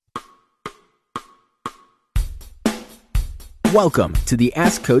Welcome to the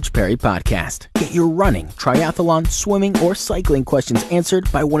Ask Coach Perry podcast. Get your running, triathlon, swimming, or cycling questions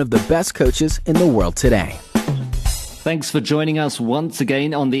answered by one of the best coaches in the world today. Thanks for joining us once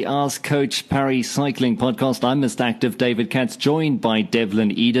again on the Ask Coach Perry Cycling Podcast. I'm Mr. Active David Katz, joined by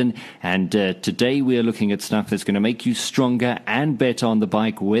Devlin Eden. And today we are looking at stuff that's going to make you stronger and better on the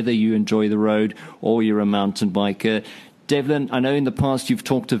bike, whether you enjoy the road or you're a mountain biker. Devlin, I know in the past you've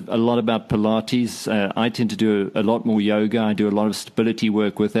talked a lot about Pilates. I tend to do a lot more yoga. I do a lot of stability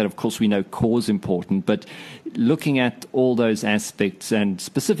work with that. Of course, we know core is important, but looking at all those aspects and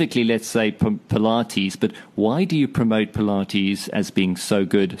specifically, let's say, Pilates, but why do you promote Pilates as being so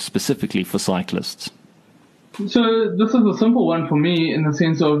good specifically for cyclists? So this is a simple one for me in the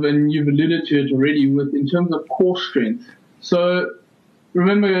sense of, and you've alluded to it already, in terms of core strength. So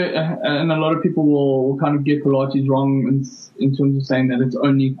remember, and a lot of people will kind of get Pilates wrong in terms of saying that it's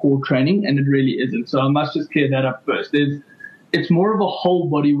only core training, and it really isn't. So I must just clear that up first. It's more of a whole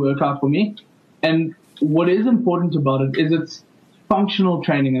body workout for me. And what is important about it is it's functional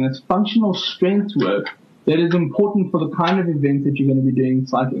training and it's functional strength work that is important for the kind of event that you're going to be doing in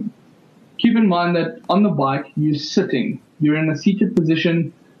cycling. Keep in mind that on the bike, you're sitting. You're in a seated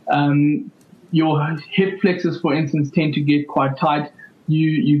position. Your hip flexors, for instance, tend to get quite tight.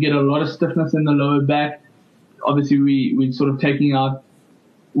 You get a lot of stiffness in the lower back. Obviously, we're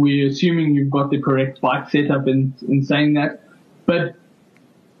assuming you've got the correct bike setup in saying that. But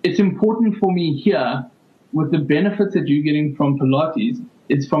it's important for me here, with the benefits that you're getting from Pilates,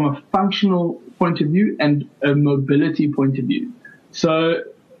 it's from a functional point of view and a mobility point of view. So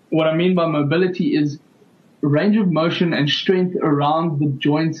what I mean by mobility is range of motion and strength around the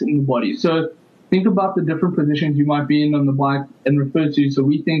joints in the body. So think about the different positions you might be in on the bike and refer to. So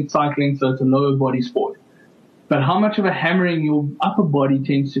we think cycling, so it's a lower body sport. But how much of a hammering your upper body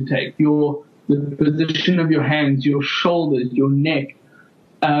tends to take, the position of your hands, your shoulders, your neck.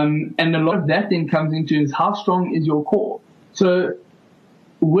 And a lot of that then comes into is how strong is your core. So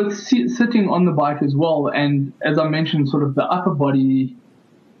with sitting on the bike as well, and as I mentioned, sort of the upper body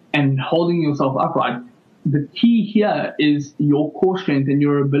and holding yourself upright, the key here is your core strength and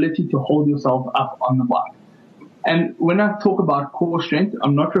your ability to hold yourself up on the bike. And when I talk about core strength,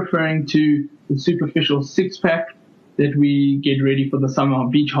 I'm not referring to the superficial six-pack that we get ready for the summer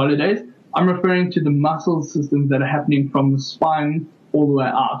beach holidays. I'm referring to the muscle systems that are happening from the spine all the way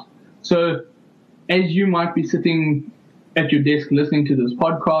out. So as you might be sitting at your desk listening to this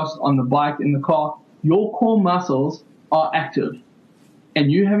podcast, on the bike, in the car, your core muscles are active. And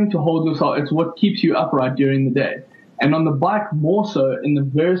you having to hold yourself, it's what keeps you upright during the day. And on the bike, more so in the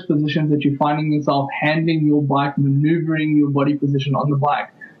various positions that you're finding yourself handling your bike, maneuvering your body position on the bike,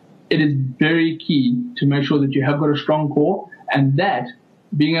 it is very key to make sure that you have got a strong core, and that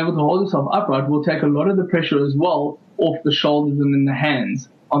being able to hold yourself upright will take a lot of the pressure as well off the shoulders and in the hands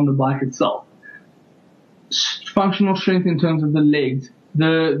on the bike itself. Functional strength in terms of the legs,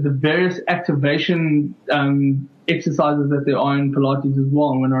 the various activation exercises that there are in Pilates as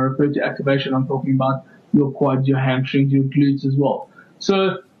well. And when I refer to activation, I'm talking about your quads, your hamstrings, your glutes as well.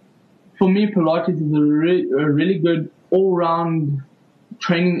 So for me, Pilates is a really good all-round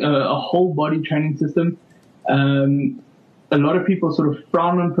training, a whole body training system. A lot of people sort of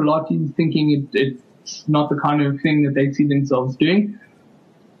frown on Pilates, thinking it's not the kind of thing that they see themselves doing.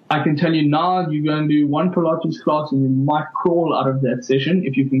 I can tell you now, you go and do one Pilates class and you might crawl out of that session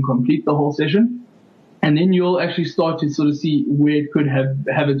if you can complete the whole session. And then you'll actually start to sort of see where it could have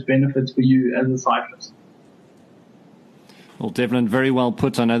its benefits for you as a cyclist. Well, Devlin, very well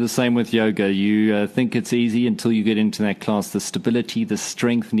put. I know the same with yoga. You think it's easy until you get into that class. The stability, the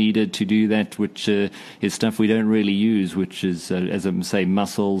strength needed to do that, which is stuff we don't really use, which is, as I say,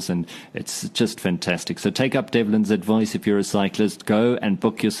 muscles, and it's just fantastic. So take up Devlin's advice if you're a cyclist. Go and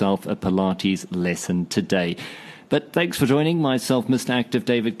book yourself a Pilates lesson today. But thanks for joining myself, Mr. Active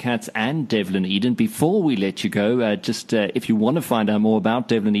David Katz, and Devlin Eden. Before we let you go, if you want to find out more about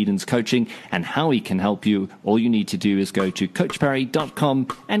Devlin Eden's coaching and how he can help you, all you need to do is go to coachperry.com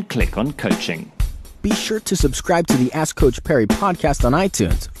and click on coaching. Be sure to subscribe to the Ask Coach Perry podcast on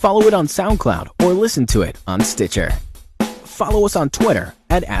iTunes, follow it on SoundCloud, or listen to it on Stitcher. Follow us on Twitter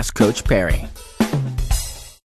at Ask Coach Perry.